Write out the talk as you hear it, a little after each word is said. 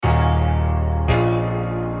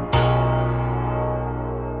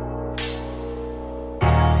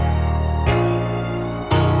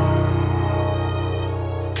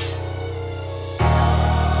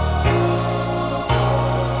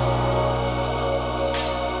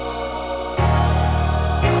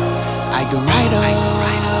the writer.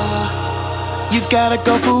 You gotta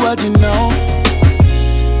go for what you know.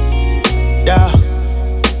 Yeah.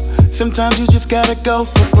 Sometimes you just gotta go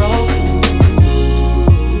for broke.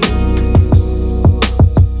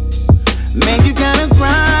 Man, you gotta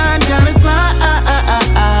grind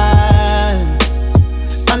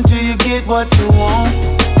until you get what you want.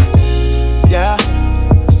 Yeah.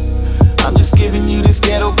 I'm just giving you this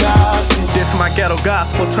ghetto gospel. This my ghetto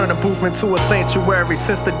gospel, turn the booth into a sanctuary.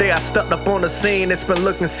 Since the day I stepped up on the scene, it's been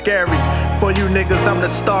looking scary. For you niggas, I'm the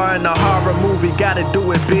star in a horror movie. Gotta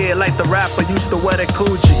do it big like the rapper used to wear the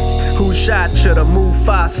Coogee. Who shot you? The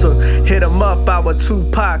Mufasa. Hit 'em up, our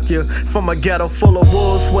Tupac, yeah. From a ghetto full of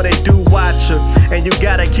wolves where they do watch you. And you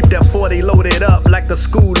gotta keep that 40 loaded up like a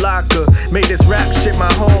school locker. Made this rap shit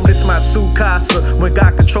my home, this my Sukasa. When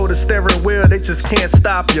God control the steering wheel, they just can't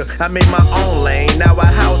stop you. I made my own lane, now a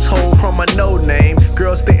household from a no name.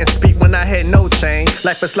 Girls didn't speak when I had no chain.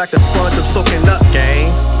 Life is like a sponge, I'm soaking up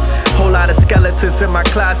game. Whole lot of skeletons in my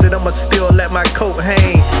closet, I'ma still let my coat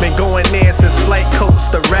hang. Been going in since flight coats,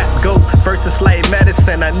 the rap goat. Versus like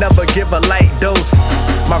medicine, I never give a light dose.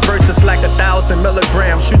 My verse is like 1,000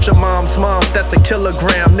 milligrams. Shoot your moms, that's a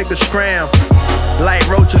kilogram. Niggas scram like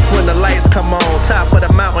roaches when the lights come on. Top of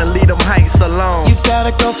the mountain, lead them heights alone. You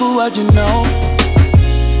gotta go for what you know.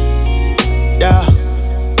 Yeah.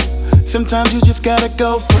 Sometimes you just gotta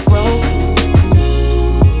go for broke.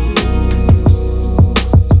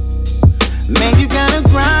 Man, you gotta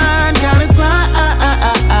grind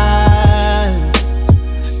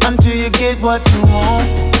until you get what you want.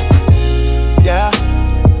 Yeah.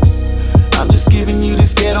 I'm just giving you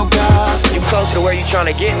this ghetto gospel. You closer to where you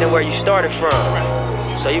trying to get than where you started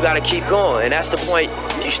from. So you gotta keep going, and that's the point.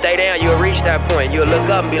 If you stay down, you'll reach that point. You'll look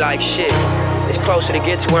up and be like, shit, it's closer to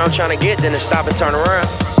get to where I'm trying to get than to stop and turn around.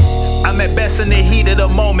 I'm at best in the heat of the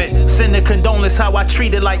moment. Send a condolence how I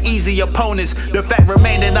treated like easy opponents. The fact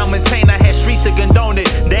remained that I maintain I had streets to condone it.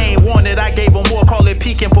 They ain't wanted, I gave them more, call it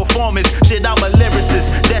peaking performance. Shit, I'm a lyricist,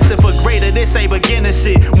 destined for greater, this ain't beginner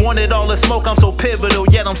shit. Wanted all the smoke, I'm so pivotal,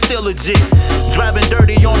 yet I'm still legit. Driving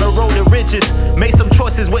dirty on the road to riches. Made some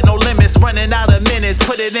choices with no limits, running out of minutes.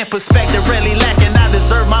 Put it in perspective, really lacking, I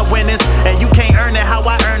deserve my winnings. And you can't earn it how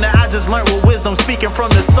I earn it, I just learned with wisdom, speaking from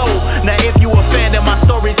the soul. Now if you a fan of my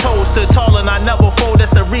story told, stood tall and I never fold,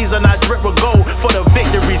 that's the reason I drip with gold for the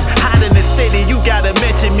victories. Hot in the city, you gotta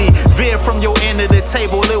mention me. Veer from your end of the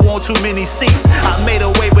table, it won't too many seats. I made a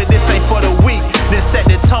way, but this ain't for the weak. Then set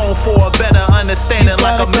the tone for a better understanding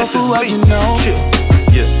like a Memphis Bleak. You know.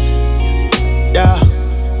 Yeah. Yeah.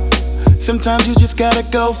 Sometimes you just gotta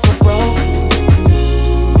go for broke.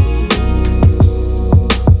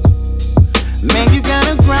 Man, you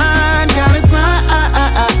gotta grind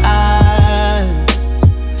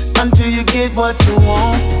until you get what you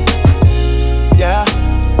want. Yeah.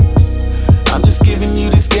 I'm just giving you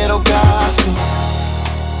this ghetto gospel.